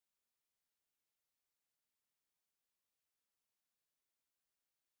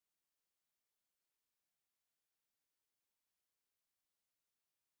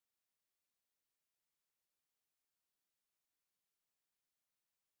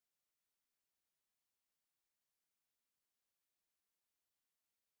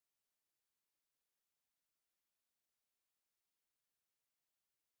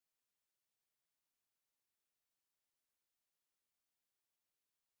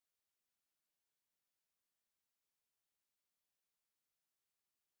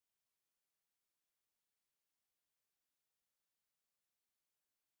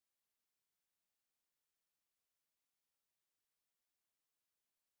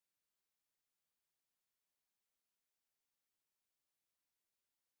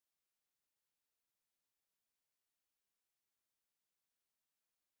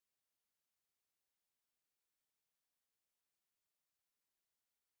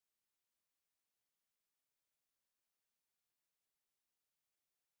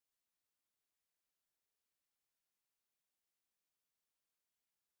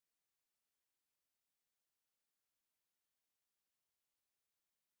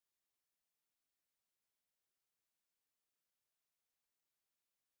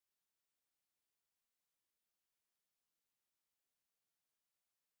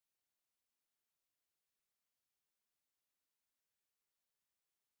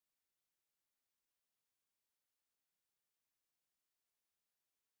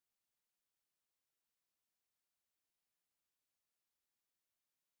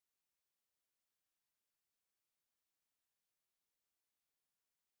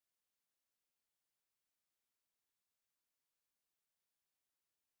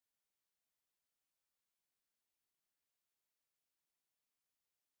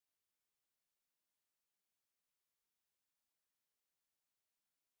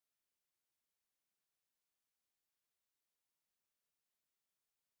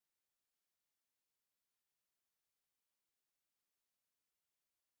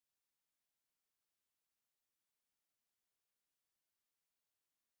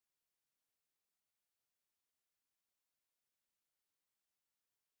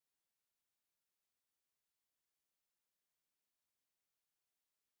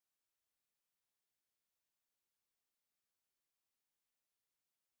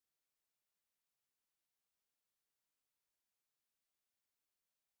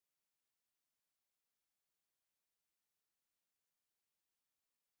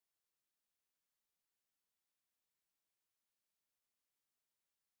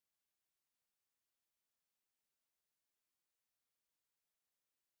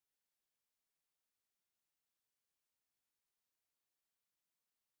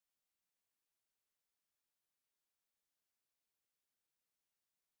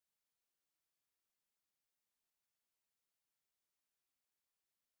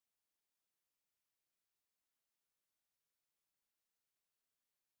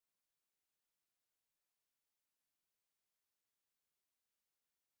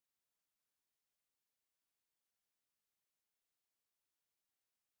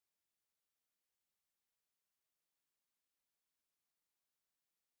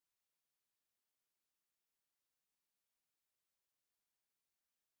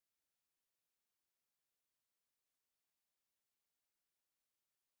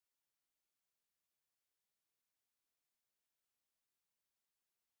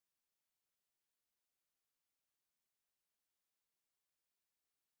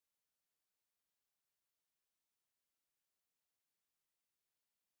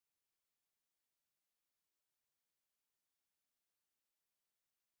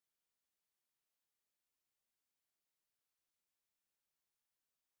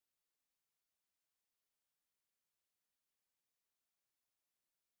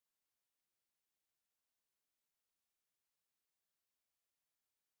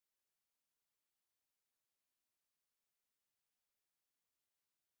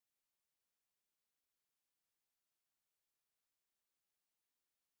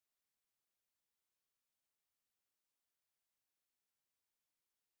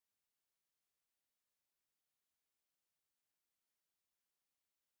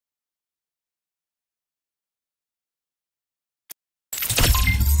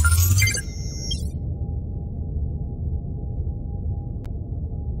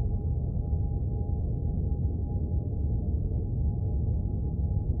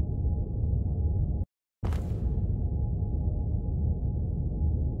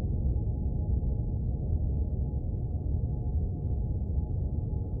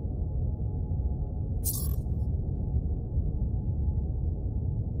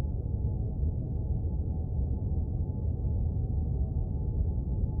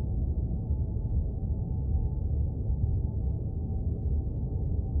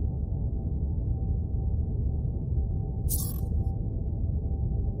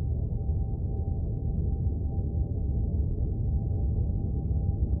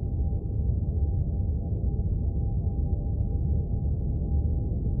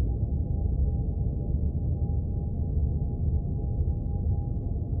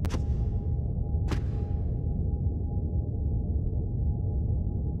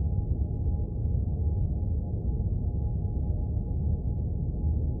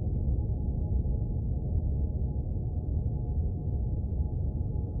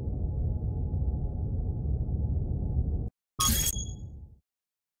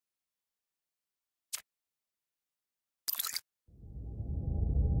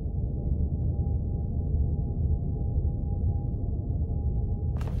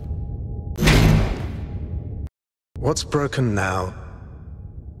What's broken now?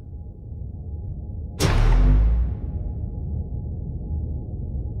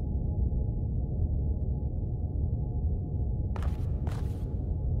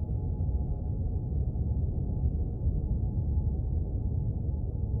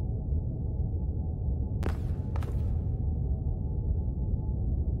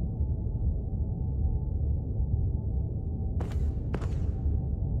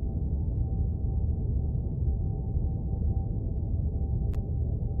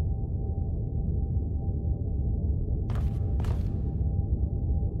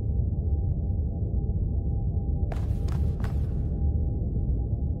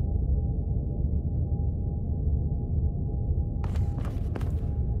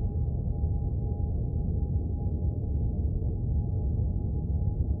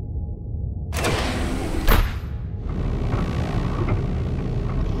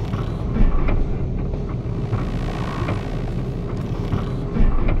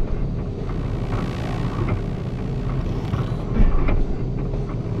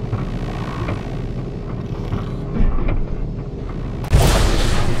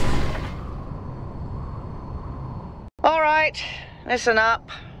 Listen up.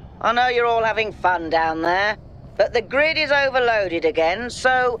 I know you're all having fun down there, but the grid is overloaded again,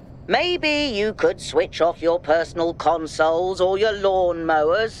 so maybe you could switch off your personal consoles or your lawn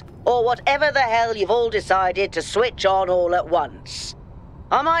mowers, or whatever the hell you've all decided to switch on all at once.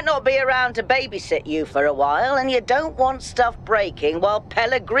 I might not be around to babysit you for a while, and you don't want stuff breaking while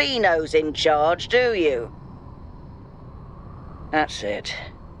Pellegrino's in charge, do you? That's it.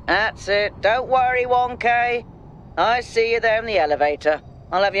 That's it. Don't worry, 1K. I see you there in the elevator.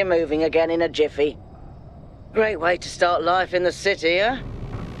 I'll have you moving again in a jiffy. Great way to start life in the city, huh?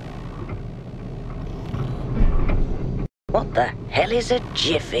 What the hell is a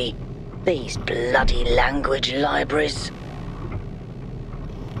jiffy? These bloody language libraries.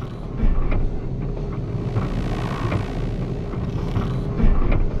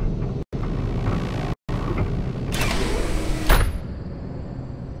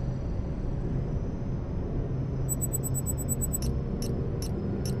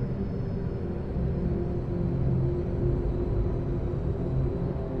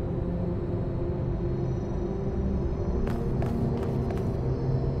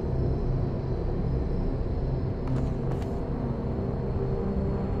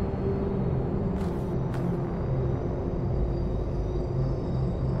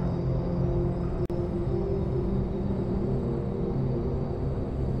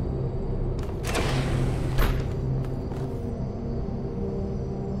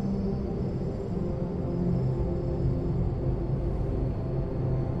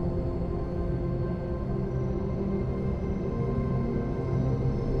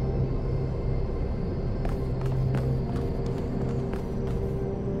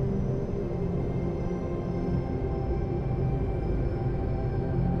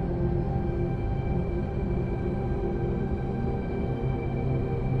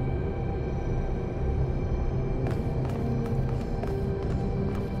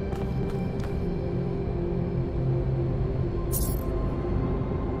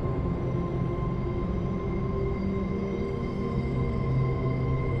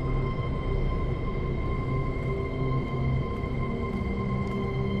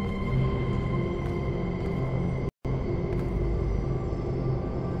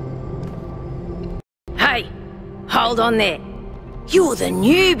 Hey, hold on there. You're the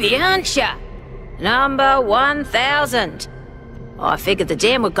newbie, aren't ya? Number 1000. I figured the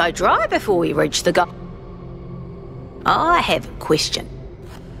dam would go dry before we reached the goal. I have a question.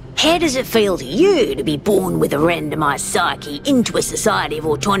 How does it feel to you to be born with a randomised psyche into a society of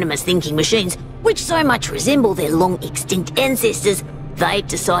autonomous thinking machines which so much resemble their long-extinct ancestors, they've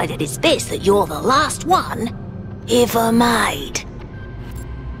decided it's best that you're the last one ever made?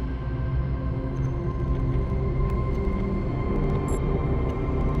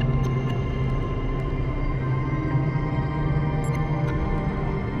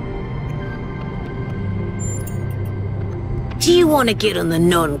 Do you want to get on the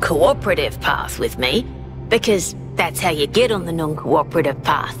non-cooperative path with me? Because that's how you get on the non-cooperative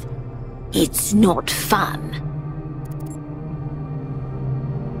path. It's not fun.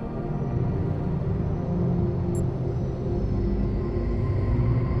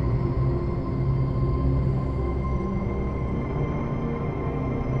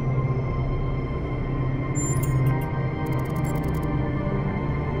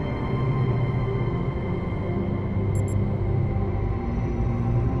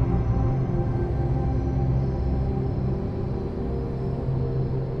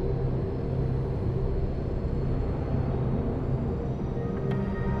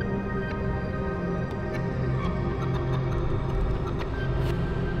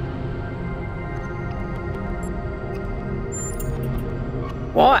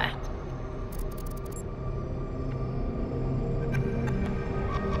 Why?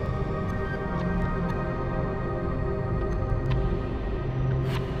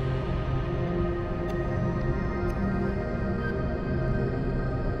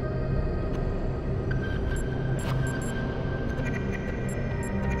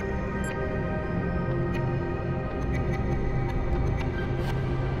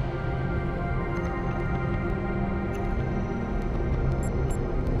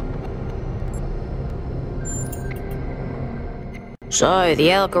 So, the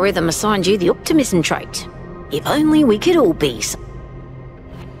algorithm assigned you the optimism trait. If only we could all be so.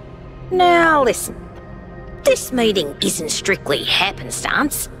 Now listen, this meeting isn't strictly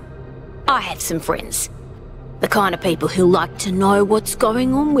happenstance. I have some friends. The kind of people who like to know what's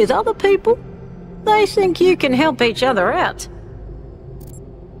going on with other people. They think you can help each other out.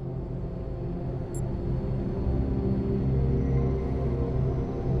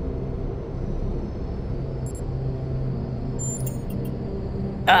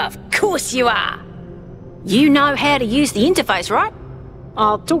 Of course you are! You know how to use the interface, right?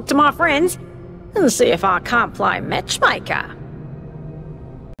 I'll talk to my friends and see if I can't play matchmaker.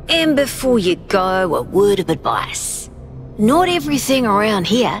 And before you go, a word of advice. Not everything around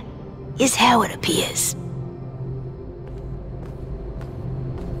here is how it appears.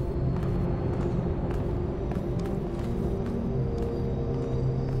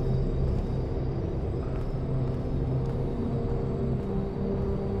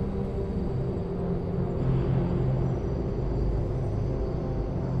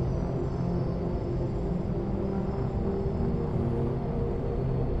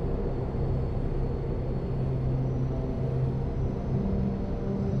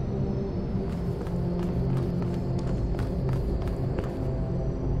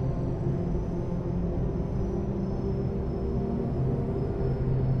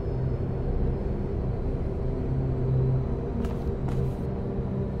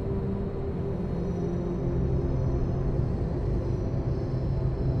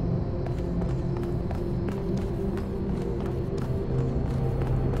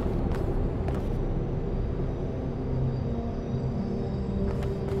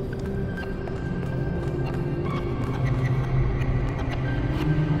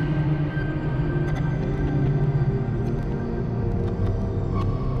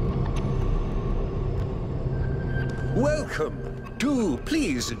 Welcome. Do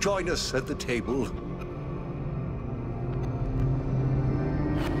please join us at the table.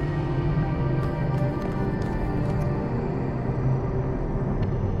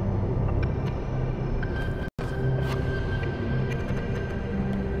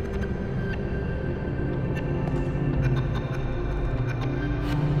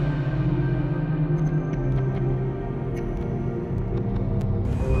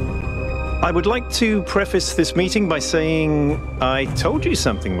 I would like to preface this meeting by saying I told you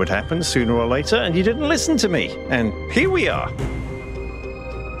something would happen sooner or later and you didn't listen to me. And here we are.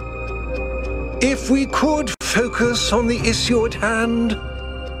 If we could focus on the issue at hand.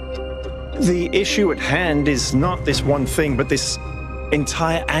 The issue at hand is not this one thing, but this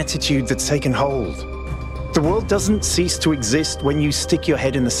entire attitude that's taken hold. The world doesn't cease to exist when you stick your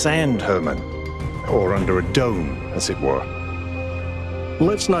head in the sand, Herman. Or under a dome, as it were.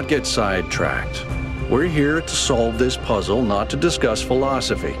 Let's not get sidetracked. We're here to solve this puzzle, not to discuss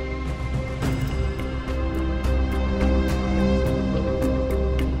philosophy.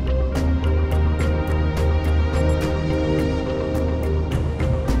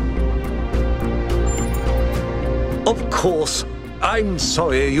 Of course. I'm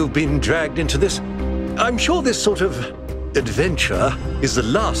sorry you've been dragged into this. I'm sure this sort of adventure is the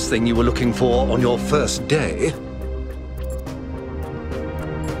last thing you were looking for on your first day.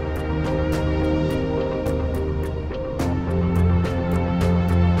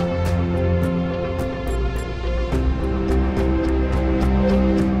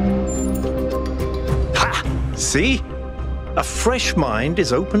 See? A fresh mind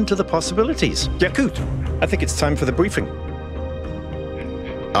is open to the possibilities. Yakut, I think it's time for the briefing.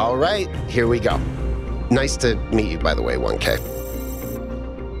 All right, here we go. Nice to meet you, by the way, 1K.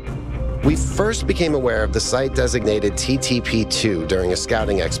 We first became aware of the site designated TTP-2 during a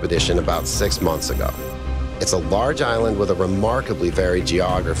scouting expedition about 6 months ago. It's a large island with a remarkably varied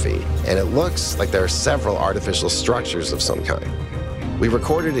geography, and it looks like there are several artificial structures of some kind. We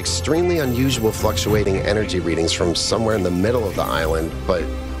recorded extremely unusual fluctuating energy readings from somewhere in the middle of the island, but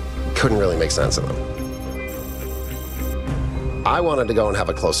couldn't really make sense of them. I wanted to go and have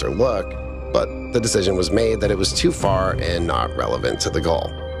a closer look, but the decision was made that it was too far and not relevant to the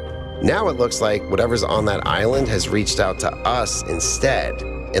goal. Now it looks like whatever's on that island has reached out to us instead,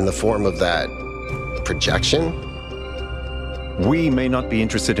 in the form of that projection. We may not be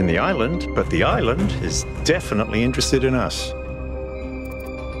interested in the island, but the island is definitely interested in us.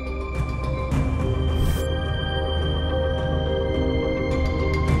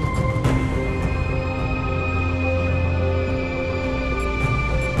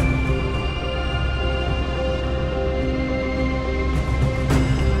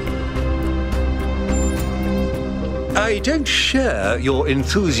 I don't share your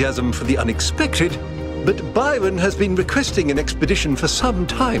enthusiasm for the unexpected, but Byron has been requesting an expedition for some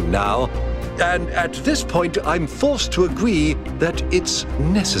time now, and at this point I'm forced to agree that it's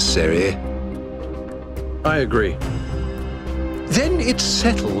necessary. I agree. Then it's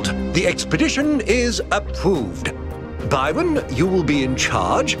settled. The expedition is approved. Byron, you will be in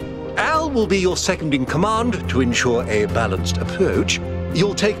charge. Al will be your second in command to ensure a balanced approach.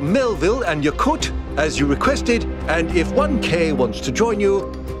 You'll take Melville and Yakut, as you requested, and if 1K wants to join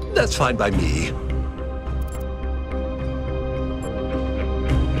you, that's fine by me.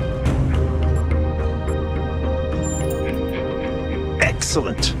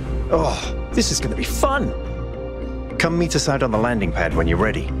 Excellent. Oh, this is going to be fun. Come meet us out on the landing pad when you're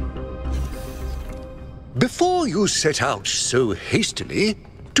ready. Before you set out so hastily,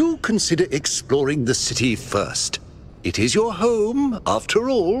 do consider exploring the city first. It is your home, after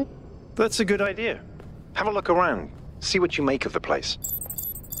all. That's a good idea. Have a look around. See what you make of the place.